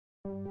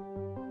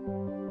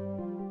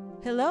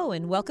Hello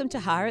and welcome to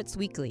Haaretz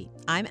Weekly.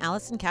 I'm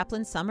Allison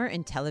Kaplan-Summer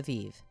in Tel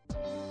Aviv.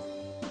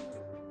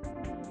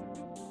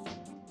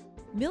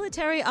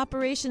 Military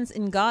operations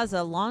in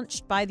Gaza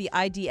launched by the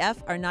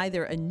IDF are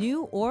neither a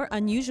new or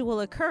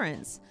unusual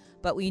occurrence,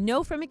 but we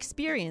know from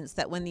experience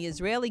that when the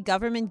Israeli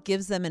government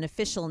gives them an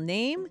official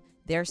name,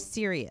 they're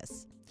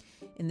serious.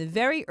 In the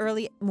very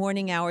early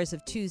morning hours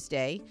of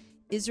Tuesday,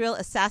 Israel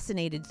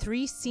assassinated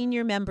 3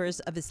 senior members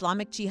of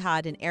Islamic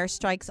Jihad in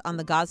airstrikes on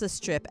the Gaza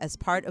Strip as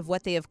part of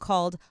what they have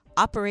called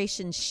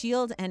Operation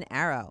Shield and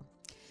Arrow.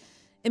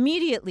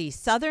 Immediately,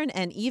 southern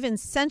and even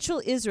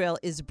central Israel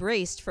is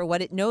braced for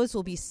what it knows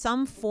will be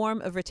some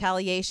form of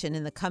retaliation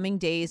in the coming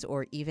days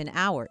or even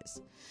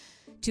hours.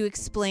 To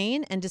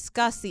explain and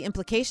discuss the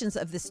implications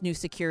of this new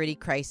security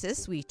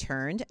crisis, we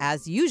turned,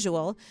 as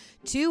usual,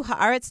 to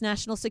Haaretz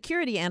national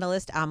security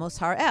analyst Amos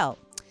Harel.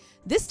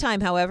 This time,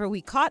 however, we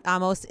caught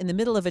Amos in the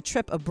middle of a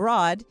trip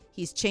abroad.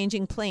 He's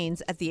changing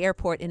planes at the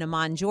airport in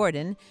Amman,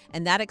 Jordan,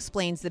 and that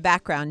explains the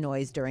background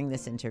noise during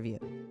this interview.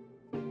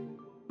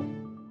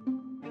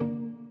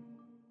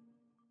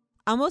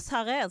 Amos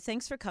Harel,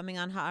 thanks for coming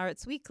on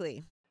Haaretz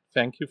Weekly.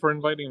 Thank you for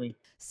inviting me.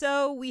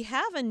 So we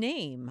have a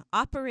name,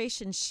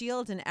 Operation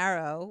Shield and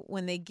Arrow.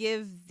 When they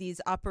give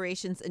these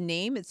operations a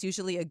name, it's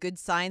usually a good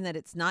sign that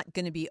it's not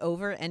going to be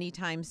over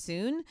anytime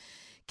soon.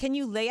 Can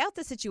you lay out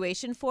the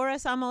situation for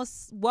us,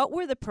 Amos? What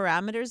were the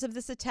parameters of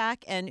this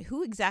attack, and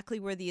who exactly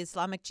were the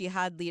Islamic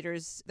Jihad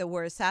leaders that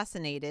were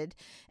assassinated?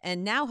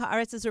 And now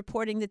Haaretz is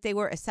reporting that they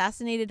were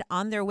assassinated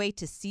on their way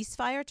to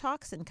ceasefire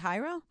talks in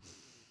Cairo?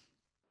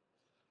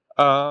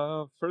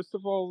 First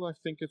of all, I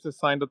think it's a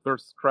sign that they're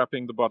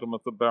scrapping the bottom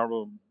of the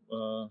barrel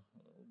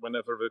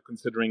whenever they're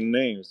considering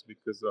names,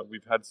 because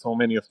we've had so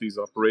many of these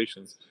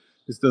operations.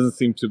 This doesn't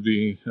seem to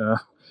be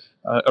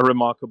a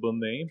remarkable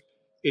name.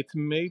 It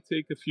may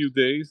take a few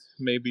days,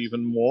 maybe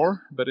even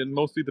more, but it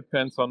mostly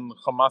depends on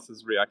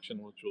Hamas's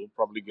reaction, which we'll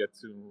probably get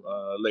to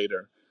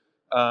later.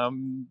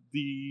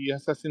 The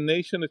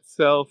assassination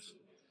itself,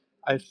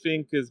 I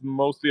think, is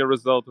mostly a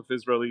result of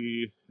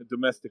Israeli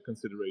domestic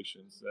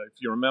considerations. If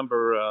you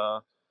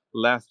remember,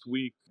 last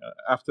week,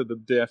 after the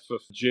death of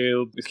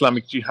jailed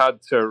Islamic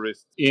Jihad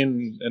terrorists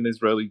in an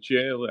Israeli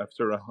jail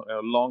after a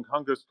long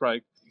hunger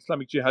strike,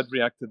 Islamic Jihad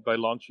reacted by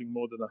launching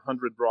more than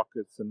 100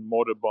 rockets and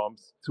mortar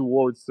bombs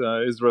towards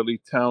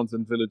Israeli towns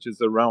and villages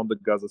around the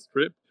Gaza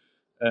Strip.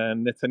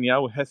 And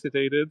Netanyahu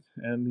hesitated,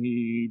 and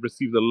he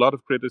received a lot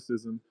of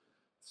criticism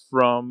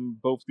from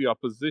both the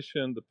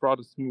opposition, the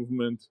protest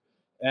movement,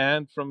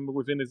 and from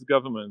within his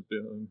government,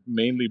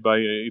 mainly by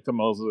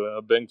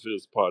Itamar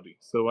Ben-Gvir's party.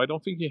 So I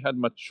don't think he had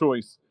much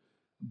choice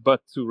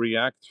but to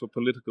react for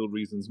political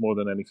reasons more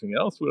than anything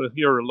else. We'll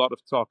hear a lot of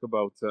talk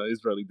about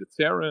Israeli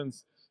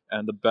deterrence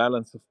and the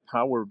balance of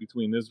power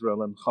between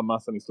Israel and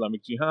Hamas and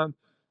Islamic Jihad.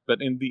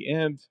 But in the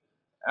end,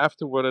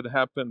 after what had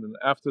happened and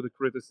after the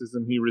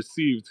criticism he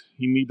received,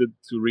 he needed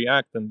to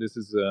react, and this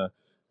is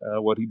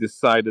what he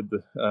decided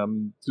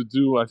to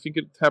do. I think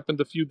it happened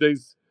a few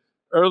days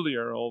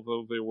earlier,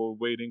 although they were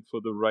waiting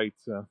for the right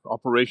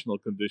operational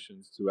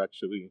conditions to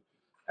actually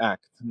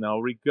act. Now,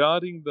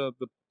 regarding the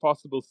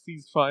possible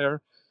ceasefire,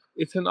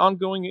 it's an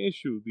ongoing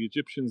issue. The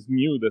Egyptians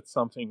knew that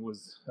something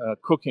was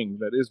cooking,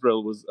 that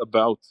Israel was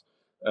about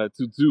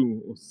to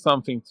do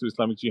something to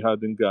Islamic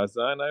Jihad in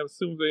Gaza, and I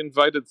assume they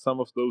invited some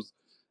of those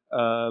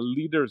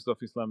leaders of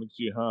Islamic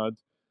Jihad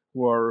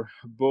who are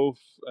both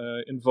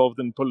involved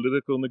in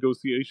political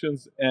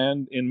negotiations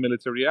and in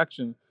military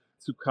action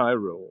to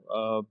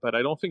Cairo. But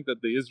I don't think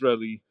that the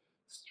Israeli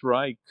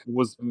strike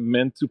was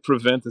meant to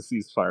prevent a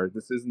ceasefire.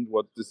 This isn't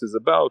what this is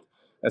about.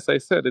 As I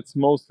said, it's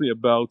mostly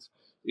about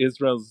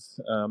Israel's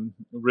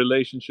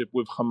relationship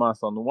with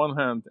Hamas on the one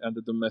hand and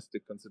the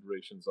domestic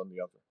considerations on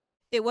the other.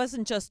 It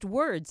wasn't just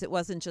words. It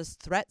wasn't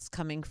just threats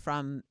coming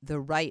from the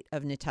right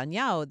of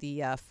Netanyahu.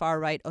 The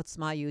far-right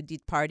Otzma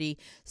Yehudit party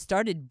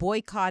started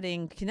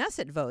boycotting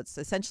Knesset votes,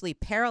 essentially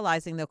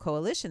paralyzing the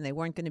coalition. They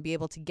weren't going to be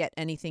able to get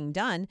anything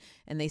done,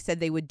 and they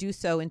said they would do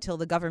so until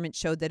the government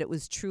showed that it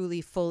was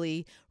truly,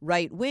 fully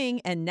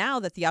right-wing. And now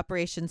that the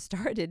operation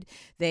started,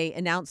 they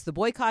announced the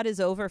boycott is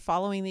over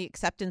following the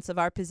acceptance of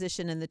our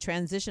position and the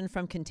transition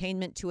from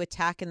containment to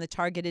attack and the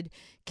targeted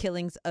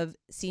killings of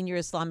senior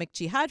Islamic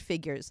Jihad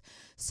figures.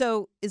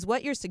 So is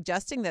what you're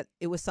suggesting that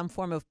it was some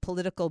form of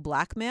political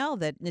blackmail,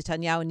 that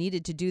Netanyahu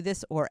needed to do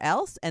this or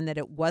else, and that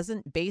it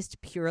wasn't based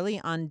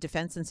purely on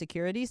defense and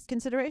security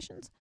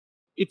considerations?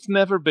 It's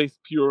never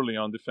based purely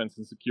on defense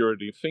and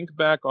security. Think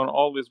back on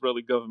all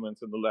Israeli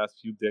governments in the last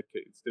few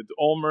decades. Did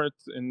Olmert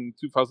in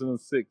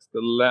 2006,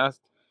 the last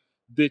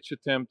ditch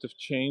attempt of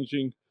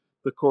changing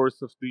the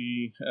course of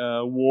the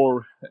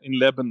war in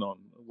Lebanon?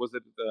 Was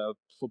it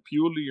for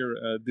purely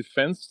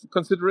defense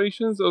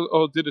considerations,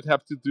 or did it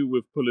have to do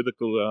with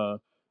political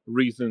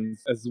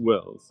reasons as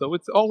well? So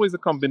it's always a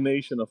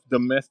combination of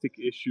domestic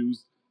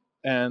issues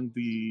and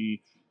the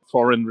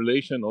foreign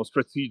relation or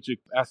strategic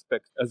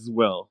aspect as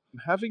well.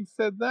 Having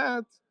said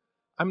that,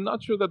 I'm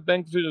not sure that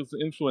Ben-Gvir's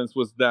influence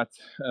was that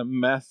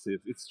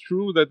massive. It's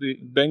true that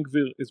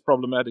Ben-Gvir is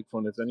problematic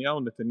for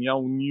Netanyahu.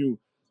 Netanyahu knew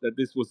that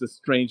this was a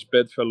strange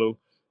bedfellow.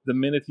 The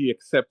minute he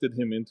accepted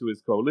him into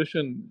his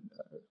coalition,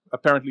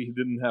 apparently he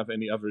didn't have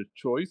any other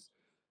choice.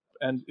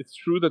 And it's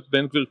true that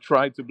Ben Gvir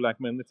tried to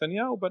blackmail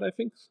Netanyahu, but I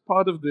think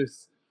part of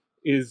this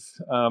is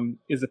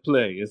a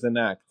play, is an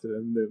act.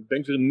 And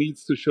Ben Gvir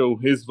needs to show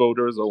his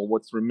voters, or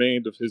what's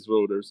remained of his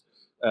voters,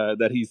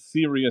 that he's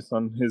serious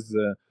on his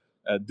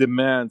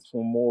demands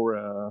for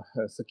more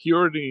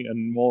security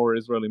and more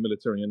Israeli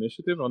military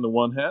initiative on the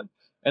one hand.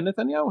 And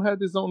Netanyahu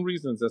had his own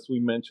reasons, as we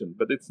mentioned,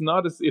 but it's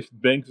not as if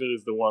Ben Gvir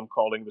is the one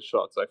calling the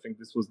shots. I think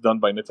this was done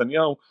by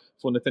Netanyahu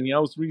for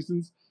Netanyahu's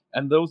reasons,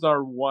 and those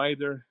are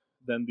wider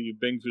than the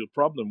Ben Gvir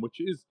problem, which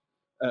is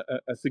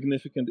a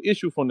significant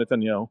issue for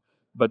Netanyahu,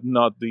 but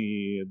not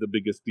the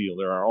biggest deal.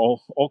 There are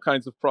all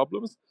kinds of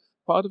problems.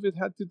 Part of it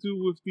had to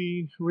do with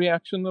the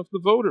reaction of the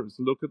voters.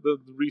 Look at the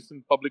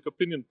recent public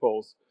opinion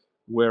polls,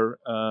 where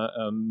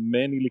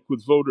many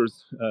Likud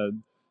voters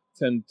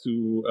tend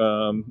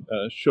to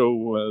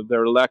show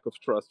their lack of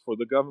trust for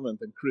the government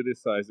and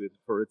criticize it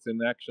for its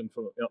inaction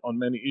on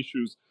many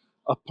issues,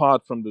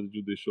 apart from the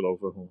judicial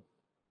overhaul.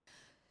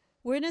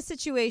 We're in a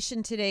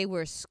situation today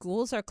where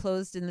schools are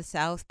closed in the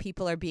South.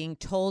 People are being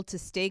told to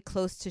stay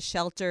close to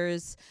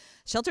shelters.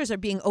 Shelters are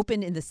being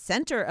opened in the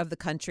center of the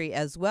country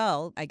as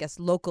well. I guess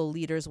local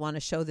leaders want to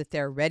show that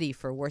they're ready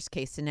for worst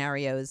case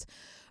scenarios.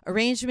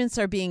 Arrangements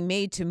are being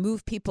made to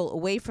move people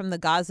away from the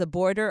Gaza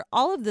border.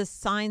 All of the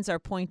signs are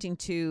pointing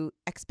to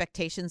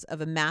expectations of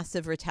a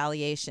massive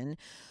retaliation.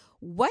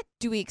 What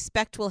do we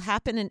expect will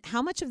happen, and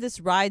how much of this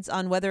rides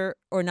on whether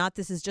or not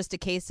this is just a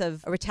case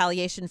of a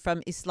retaliation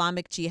from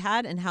Islamic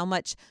Jihad, and how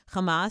much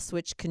Hamas,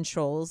 which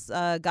controls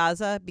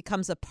Gaza,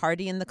 becomes a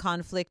party in the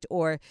conflict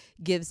or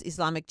gives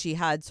Islamic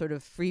Jihad sort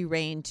of free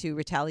rein to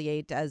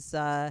retaliate as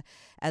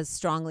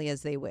strongly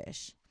as they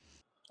wish?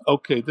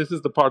 Okay, this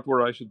is the part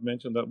where I should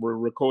mention that we're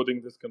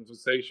recording this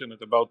conversation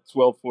at about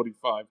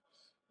 12:45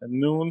 at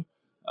noon.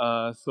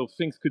 So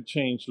things could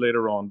change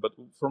later on. But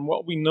from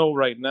what we know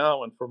right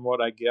now, and from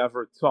what I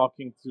gather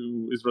talking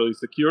to Israeli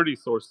security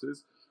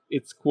sources,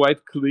 it's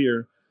quite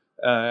clear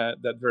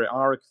that they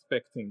are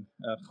expecting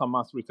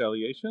Hamas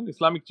retaliation.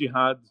 Islamic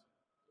Jihad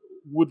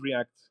would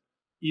react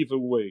either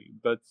way.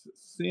 But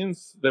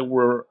since there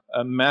were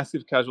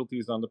massive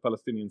casualties on the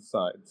Palestinian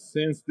side,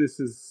 since this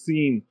is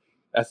seen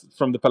as,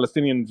 from the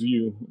Palestinian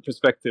view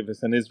perspective,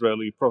 as an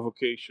Israeli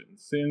provocation,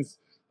 since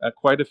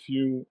quite a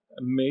few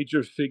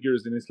major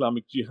figures in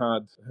Islamic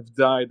Jihad have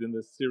died in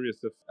this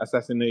series of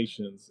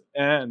assassinations,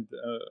 and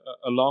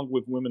along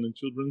with women and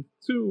children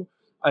too,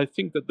 I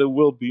think that there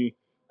will be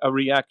a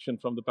reaction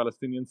from the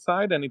Palestinian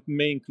side, and it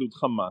may include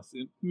Hamas.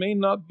 It may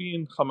not be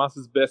in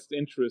Hamas's best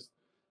interest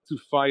to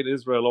fight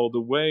Israel all the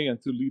way and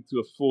to lead to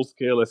a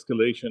full-scale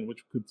escalation,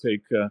 which could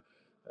take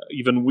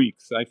even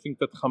weeks. I think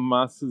that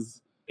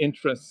Hamas's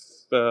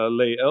interests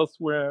lay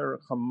elsewhere.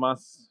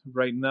 Hamas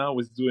right now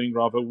is doing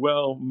rather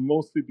well,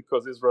 mostly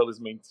because Israel is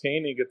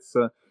maintaining its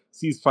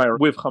ceasefire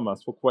with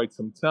Hamas for quite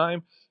some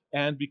time,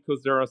 and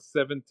because there are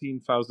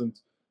 17,000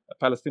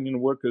 Palestinian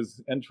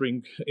workers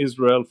entering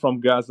Israel from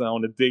Gaza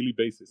on a daily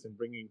basis and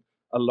bringing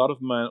a lot of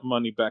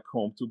money back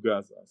home to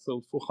Gaza.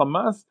 So for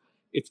Hamas,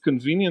 it's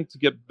convenient to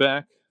get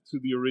back to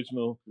the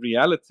original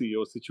reality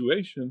or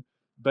situation,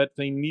 but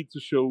they need to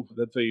show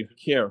that they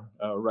care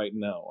right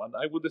now. And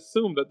I would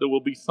assume that there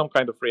will be some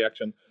kind of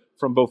reaction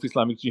from both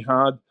Islamic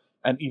Jihad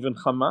and even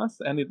Hamas,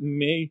 and it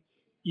may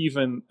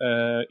even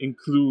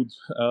include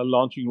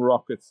launching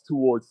rockets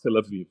towards Tel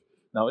Aviv.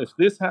 Now, if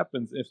this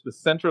happens, if the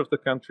center of the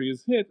country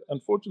is hit,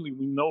 unfortunately,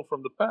 we know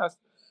from the past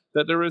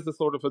that there is a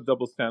sort of a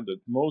double standard.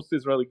 Most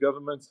Israeli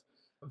governments,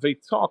 they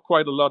talk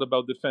quite a lot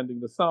about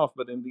defending the South,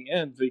 but in the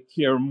end, they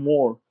care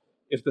more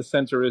if the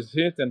center is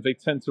hit, and they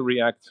tend to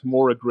react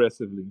more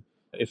aggressively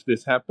if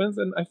this happens.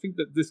 And I think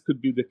that this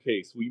could be the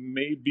case. We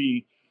may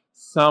be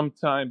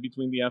sometime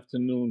between the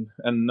afternoon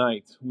and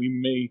night, we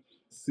may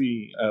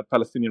see a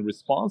Palestinian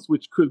response,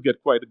 which could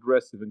get quite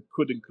aggressive and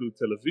could include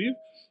Tel Aviv.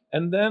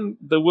 And then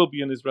there will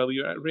be an Israeli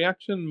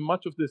reaction.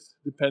 Much of this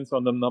depends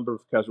on the number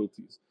of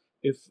casualties.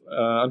 If,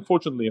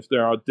 unfortunately, if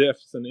there are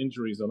deaths and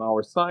injuries on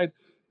our side,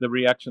 the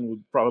reaction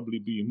would probably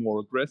be more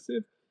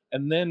aggressive.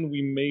 And then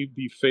we may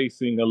be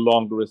facing a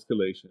longer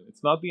escalation.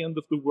 It's not the end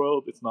of the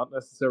world. It's not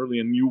necessarily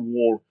a new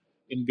war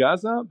in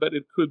Gaza, but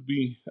it could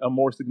be a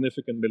more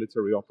significant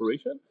military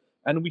operation.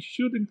 And we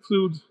should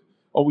include,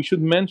 or we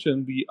should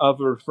mention, the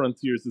other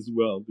frontiers as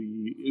well.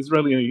 The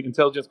Israeli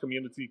intelligence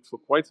community for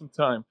quite some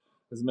time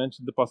has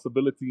mentioned the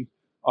possibility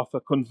of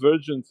a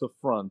convergence of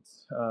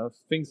fronts,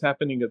 things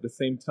happening at the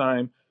same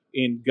time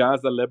in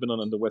Gaza, Lebanon,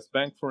 and the West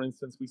Bank, for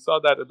instance. We saw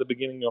that at the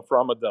beginning of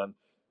Ramadan,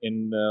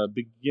 in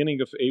beginning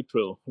of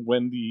April,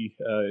 when the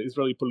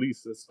Israeli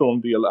police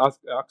stormed the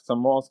Al-Aqsa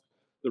Mosque.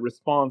 The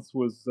response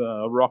was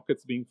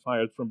rockets being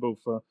fired from both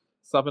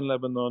southern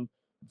Lebanon,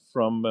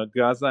 from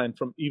Gaza, and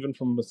even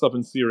from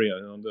southern Syria,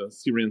 on the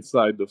Syrian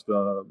side of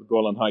the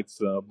Golan Heights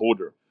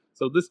border.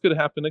 So this could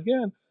happen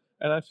again,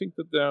 and I think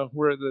that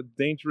we're at a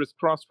dangerous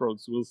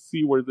crossroads. We'll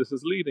see where this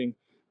is leading,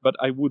 but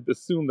I would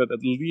assume that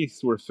at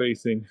least we're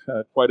facing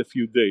quite a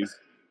few days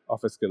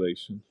of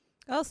escalation.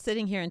 Well,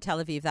 sitting here in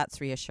Tel Aviv, that's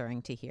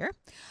reassuring to hear.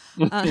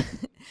 Uh,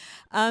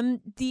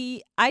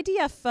 the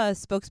IDF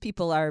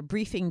spokespeople are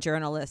briefing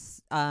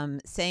journalists,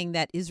 saying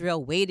that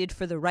Israel waited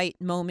for the right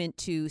moment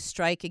to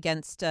strike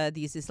against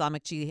these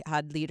Islamic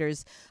Jihad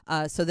leaders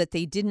so that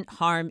they didn't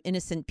harm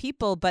innocent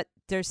people. But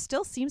there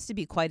still seems to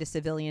be quite a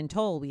civilian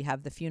toll. We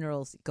have the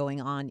funerals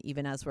going on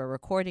even as we're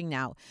recording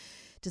now.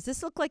 Does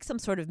this look like some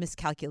sort of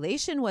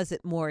miscalculation? Was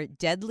it more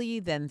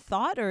deadly than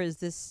thought, or is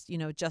this,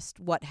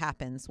 just what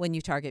happens when you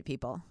target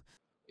people?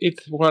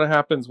 It's what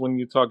happens when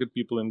you target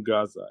people in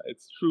Gaza.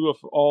 It's true of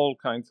all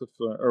kinds of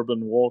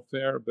urban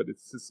warfare, but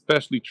it's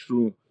especially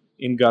true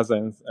in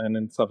Gaza and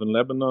in southern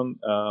Lebanon.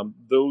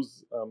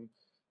 Those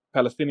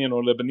Palestinian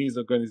or Lebanese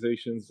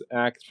organizations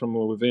act from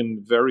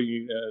within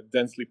very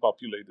densely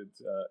populated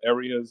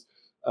areas.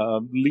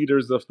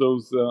 Leaders of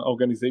those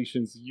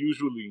organizations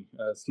usually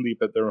sleep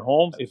at their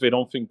homes if they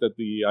don't think that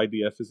the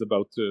IDF is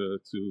about to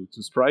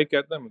strike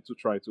at them and to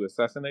try to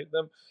assassinate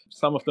them.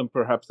 Some of them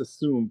perhaps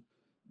assume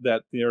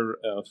that their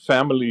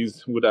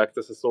families would act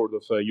as a sort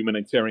of a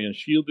humanitarian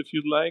shield, if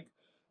you'd like.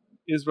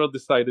 Israel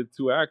decided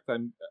to act.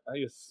 I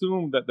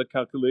assume that the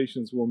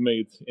calculations were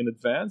made in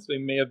advance. They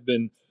may have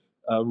been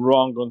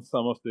wrong on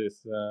some of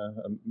this,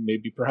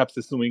 maybe perhaps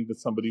assuming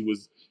that somebody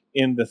was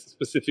in the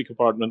specific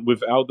apartment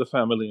without the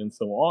family and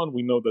so on.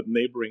 We know that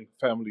neighboring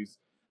families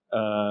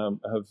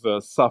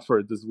have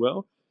suffered as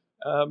well.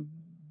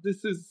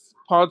 This is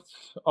part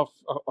of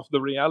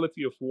the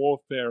reality of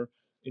warfare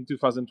in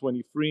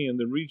 2023 in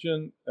the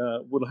region.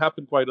 Will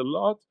happen quite a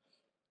lot.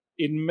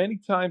 In many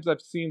times I've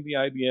seen the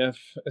IDF,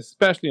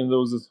 especially in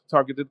those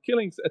targeted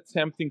killings,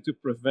 attempting to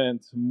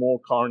prevent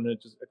more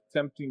carnage,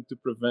 attempting to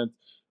prevent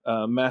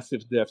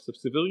massive deaths of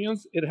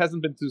civilians. It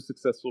hasn't been too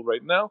successful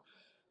right now.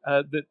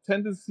 The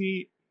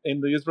tendency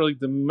in the Israeli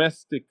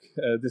domestic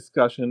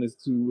discussion is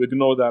to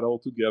ignore that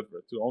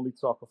altogether, to only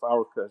talk of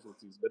our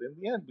casualties. But in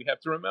the end, we have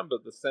to remember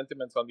the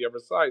sentiments on the other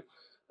side.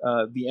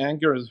 The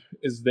anger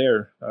is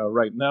there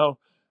right now.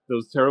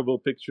 Those terrible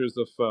pictures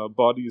of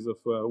bodies of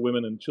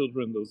women and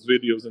children, those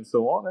videos and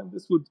so on. And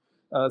this would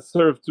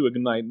serve to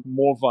ignite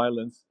more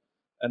violence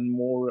and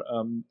more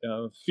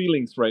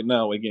feelings right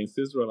now against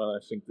Israel.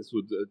 And I think this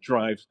would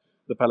drive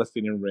the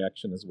Palestinian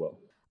reaction as well.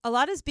 A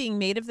lot is being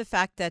made of the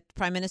fact that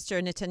Prime Minister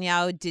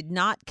Netanyahu did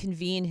not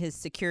convene his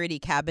security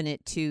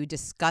cabinet to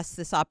discuss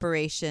this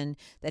operation,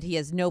 that he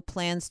has no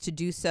plans to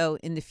do so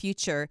in the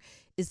future.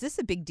 Is this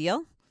a big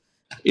deal?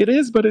 It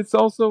is, but it's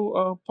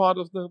also part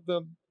of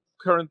the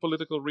current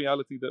political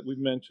reality that we've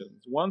mentioned.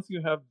 Once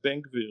you have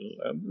Ben Gvir,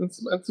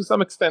 and to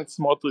some extent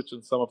Smotrich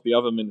and some of the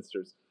other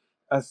ministers,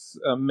 as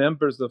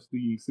members of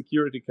the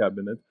security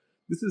cabinet,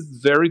 this is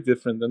very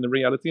different than the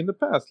reality in the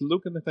past.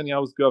 Look at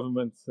Netanyahu's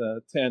government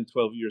 10,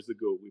 12 years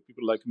ago, with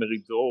people like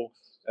Meridor,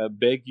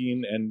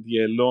 Begin, and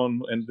Yelon,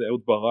 and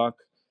Ehud Barak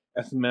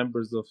as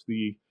members of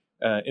the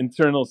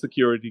internal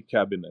security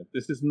cabinet.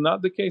 This is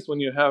not the case when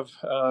you have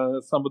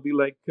somebody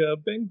like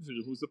Ben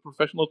Gvir, who's a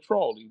professional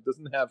troll. He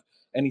doesn't have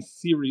any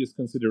serious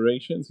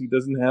considerations. He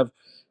doesn't have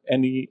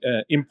any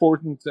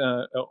important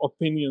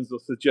opinions or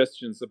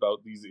suggestions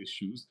about these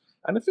issues.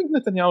 And I think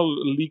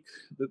Netanyahu leaked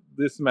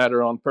this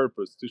matter on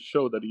purpose to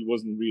show that he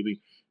wasn't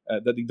really,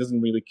 that he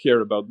doesn't really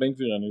care about Ben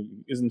Gvir and he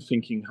isn't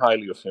thinking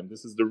highly of him.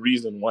 This is the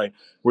reason why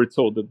we're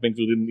told that Ben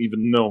Gvir didn't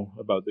even know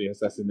about the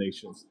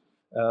assassinations.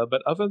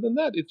 But other than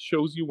that, it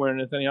shows you where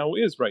Netanyahu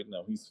is right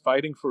now. He's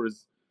fighting for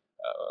his,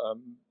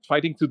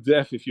 fighting to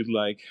death, if you'd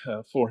like,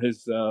 for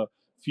his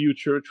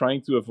future,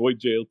 trying to avoid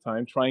jail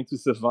time, trying to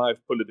survive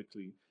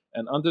politically.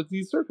 And under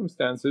these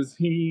circumstances,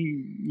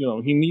 he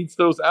needs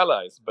those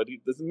allies. But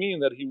it doesn't mean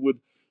that he would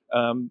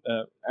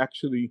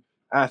actually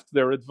ask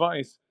their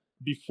advice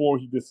before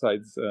he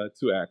decides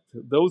to act.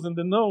 Those in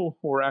the know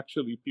were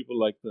actually people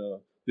like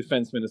the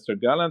Defense Minister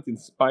Gallant, in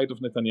spite of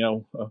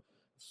Netanyahu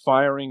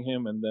firing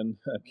him and then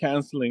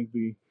canceling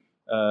the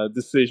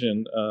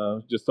decision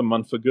just a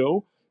month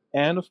ago.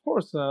 And of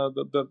course,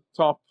 the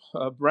top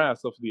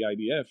brass of the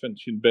IDF and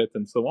Shin Bet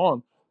and so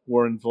on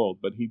were involved.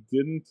 But he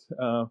didn't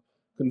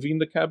convene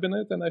the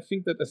cabinet. And I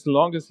think that as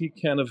long as he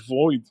can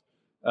avoid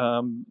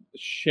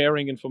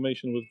sharing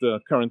information with the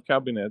current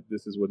cabinet,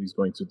 this is what he's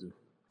going to do.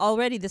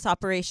 Already, this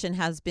operation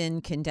has been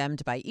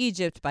condemned by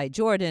Egypt, by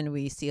Jordan.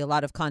 We see a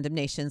lot of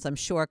condemnations, I'm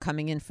sure,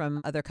 coming in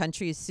from other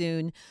countries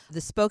soon. The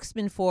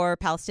spokesman for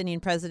Palestinian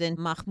President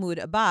Mahmoud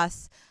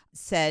Abbas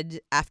said,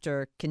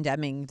 after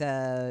condemning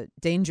the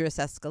dangerous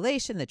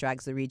escalation that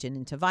drags the region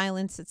into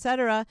violence,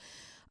 etc.,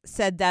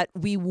 said that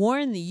we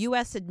warn the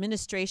U.S.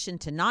 administration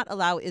to not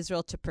allow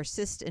Israel to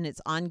persist in its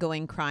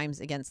ongoing crimes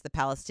against the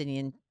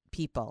Palestinian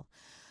people.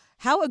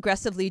 How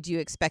aggressively do you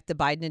expect the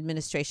Biden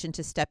administration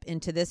to step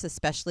into this,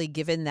 especially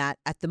given that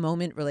at the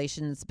moment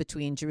relations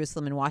between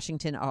Jerusalem and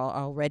Washington are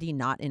already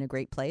not in a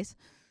great place?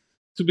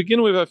 To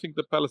begin with, I think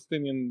the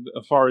Palestinian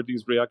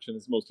authorities' reaction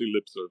is mostly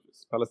lip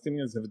service.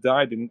 Palestinians have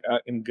died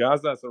in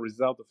Gaza as a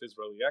result of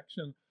Israeli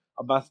action.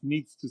 Abbas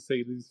needs to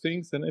say these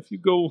things. And if you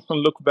go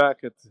and look back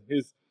at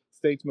his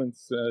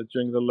statements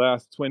during the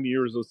last 20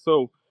 years or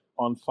so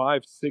on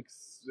 5-6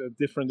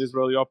 different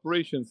Israeli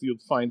operations,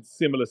 you'll find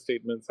similar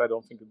statements. I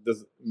don't think it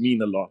does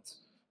mean a lot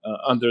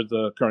under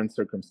the current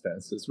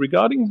circumstances.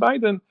 Regarding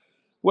Biden,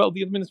 well,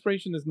 the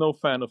administration is no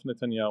fan of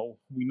Netanyahu.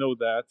 We know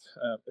that,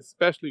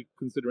 especially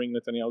considering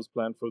Netanyahu's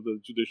plan for the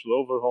judicial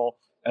overhaul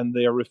and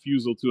their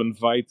refusal to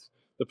invite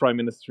the prime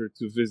minister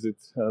to visit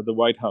the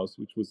White House,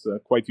 which was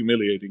quite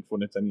humiliating for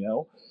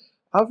Netanyahu.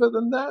 Other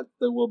than that,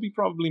 there will be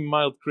probably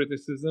mild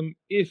criticism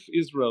if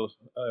Israel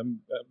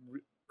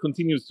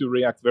continues to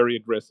react very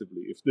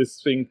aggressively. If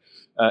this thing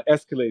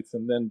escalates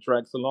and then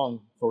drags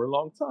along for a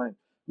long time,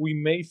 we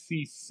may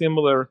see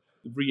similar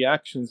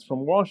reactions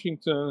from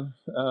Washington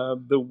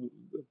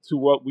to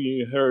what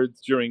we heard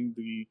during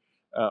the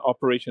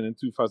operation in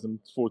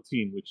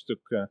 2014, which took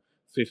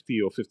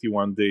 50 or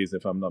 51 days,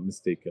 if I'm not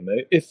mistaken.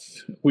 If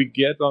we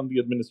get on the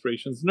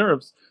administration's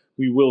nerves,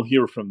 we will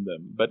hear from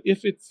them. But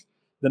if it's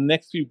the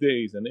next few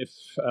days and if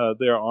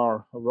there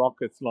are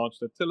rockets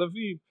launched at Tel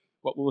Aviv,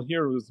 what we'll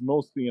hear is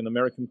mostly an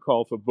American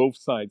call for both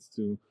sides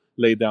to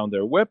lay down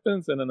their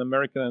weapons and an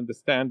American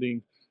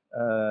understanding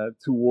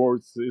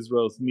towards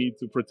Israel's need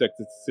to protect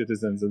its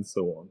citizens and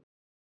so on.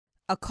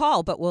 A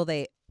call, but will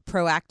they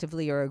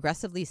proactively or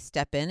aggressively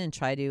step in and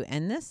try to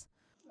end this?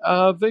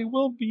 They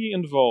will be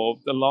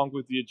involved along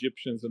with the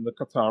Egyptians and the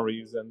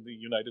Qataris and the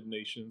United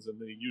Nations and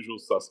the usual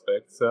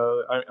suspects.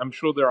 I'm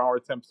sure there are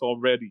attempts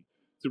already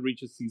to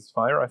reach a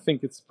ceasefire. I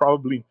think it's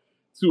probably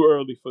too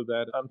early for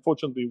that.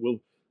 Unfortunately,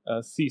 we'll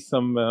see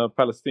some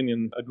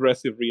Palestinian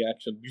aggressive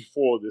reaction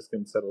before this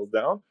can settle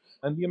down.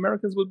 And the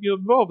Americans will be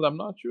involved. I'm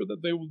not sure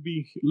that they will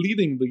be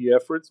leading the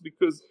efforts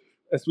because,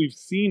 as we've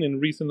seen in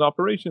recent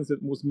operations,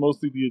 it was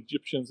mostly the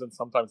Egyptians and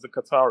sometimes the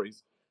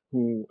Qataris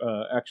who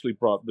actually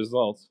brought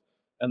results,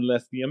 and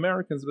less the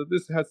Americans. But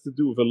this has to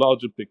do with a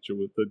larger picture,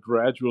 with the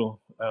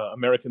gradual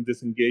American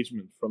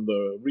disengagement from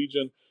the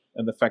region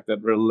and the fact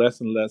that we're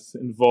less and less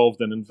involved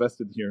and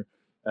invested here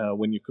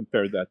when you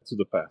compare that to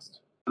the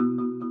past.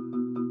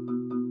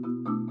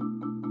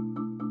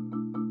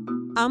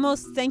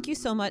 Amos, thank you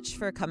so much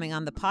for coming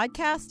on the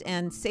podcast,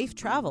 and safe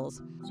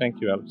travels.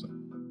 Thank you, Alison.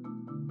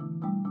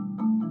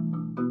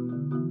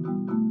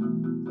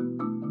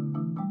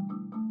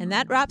 And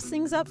that wraps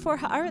things up for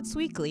Haaretz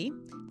Weekly.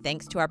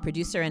 Thanks to our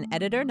producer and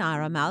editor,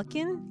 Nara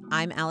Malkin.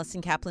 I'm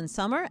Alison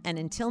Kaplan-Summer, and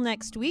until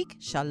next week,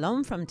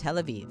 shalom from Tel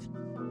Aviv.